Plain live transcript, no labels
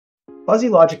Fuzzy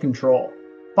logic control,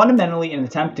 fundamentally an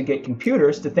attempt to get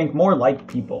computers to think more like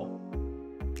people.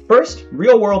 First,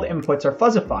 real-world inputs are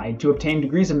fuzzified to obtain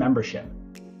degrees of membership.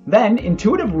 Then,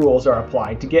 intuitive rules are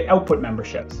applied to get output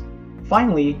memberships.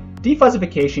 Finally,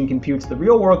 defuzzification computes the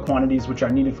real-world quantities which are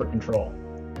needed for control.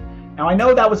 Now I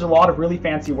know that was a lot of really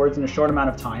fancy words in a short amount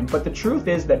of time, but the truth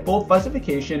is that both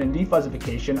fuzzification and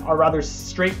defuzzification are rather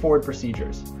straightforward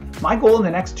procedures. My goal in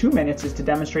the next 2 minutes is to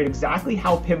demonstrate exactly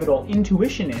how pivotal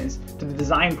intuition is to the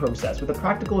design process with a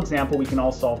practical example we can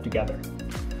all solve together.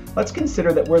 Let's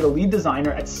consider that we're the lead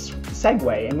designer at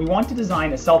Segway and we want to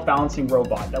design a self-balancing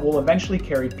robot that will eventually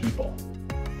carry people.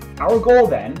 Our goal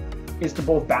then is to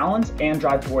both balance and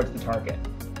drive towards the target.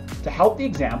 To help the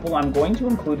example, I'm going to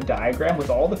include a diagram with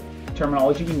all the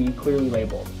terminology we need clearly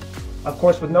labeled. Of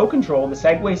course, with no control, the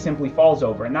Segway simply falls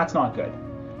over, and that's not good.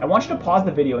 I want you to pause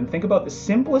the video and think about the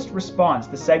simplest response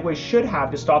the Segway should have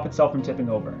to stop itself from tipping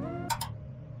over.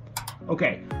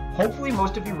 Okay, hopefully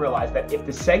most of you realize that if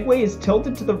the Segway is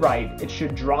tilted to the right, it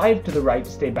should drive to the right to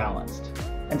stay balanced.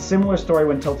 And similar story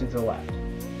when tilted to the left.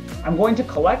 I'm going to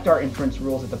collect our inference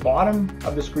rules at the bottom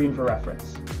of the screen for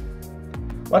reference.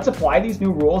 Let's apply these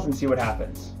new rules and see what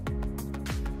happens.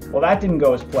 Well, that didn't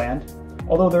go as planned.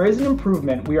 Although there is an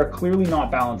improvement, we are clearly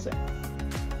not balancing.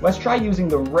 Let's try using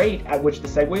the rate at which the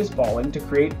Segway is falling to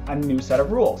create a new set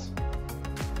of rules.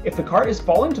 If the cart is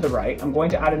falling to the right, I'm going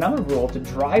to add another rule to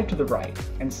drive to the right,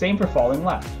 and same for falling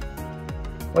left.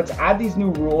 Let's add these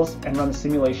new rules and run the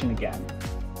simulation again.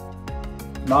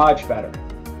 Much better.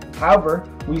 However,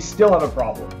 we still have a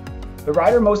problem. The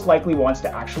rider most likely wants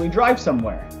to actually drive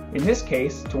somewhere, in this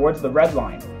case, towards the red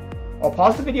line. I'll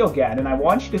pause the video again and I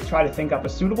want you to try to think up a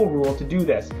suitable rule to do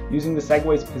this using the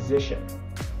Segway's position.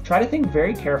 Try to think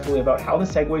very carefully about how the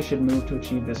Segway should move to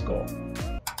achieve this goal.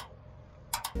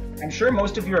 I'm sure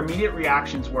most of your immediate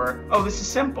reactions were, oh, this is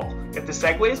simple. If the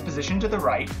Segway is positioned to the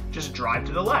right, just drive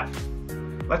to the left.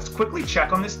 Let's quickly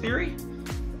check on this theory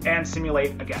and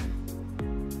simulate again.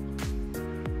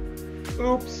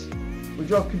 Oops, we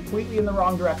drove completely in the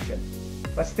wrong direction.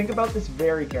 Let's think about this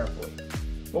very carefully.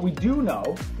 What we do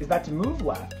know is that to move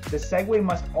left, the Segway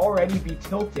must already be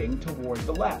tilting toward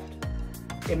the left.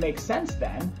 It makes sense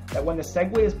then that when the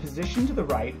Segway is positioned to the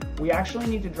right, we actually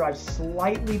need to drive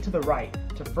slightly to the right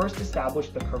to first establish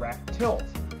the correct tilt.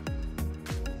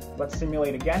 Let's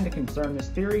simulate again to confirm this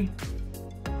theory.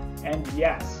 And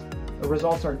yes, the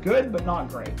results are good but not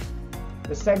great.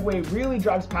 The Segway really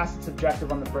drives past its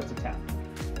objective on the first attempt.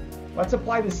 Let's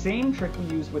apply the same trick we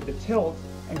used with the tilt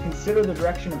and consider the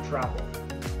direction of travel.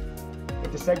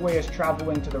 If the Segway is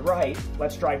traveling to the right,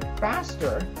 let's drive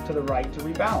faster to the right to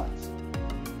rebalance.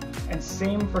 And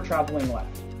same for traveling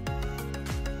left.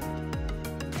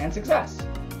 And success!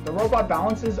 The robot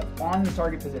balances on the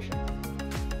target position.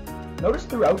 Notice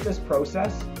throughout this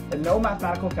process that no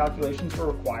mathematical calculations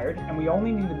were required and we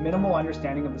only needed minimal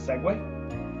understanding of the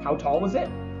Segway. How tall was it?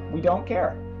 We don't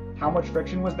care. How much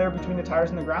friction was there between the tires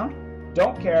and the ground?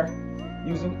 Don't care.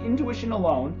 Using intuition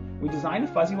alone, we designed a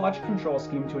fuzzy logic control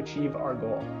scheme to achieve our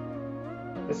goal.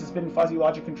 This has been Fuzzy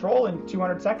Logic Control in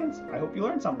 200 seconds. I hope you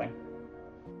learned something.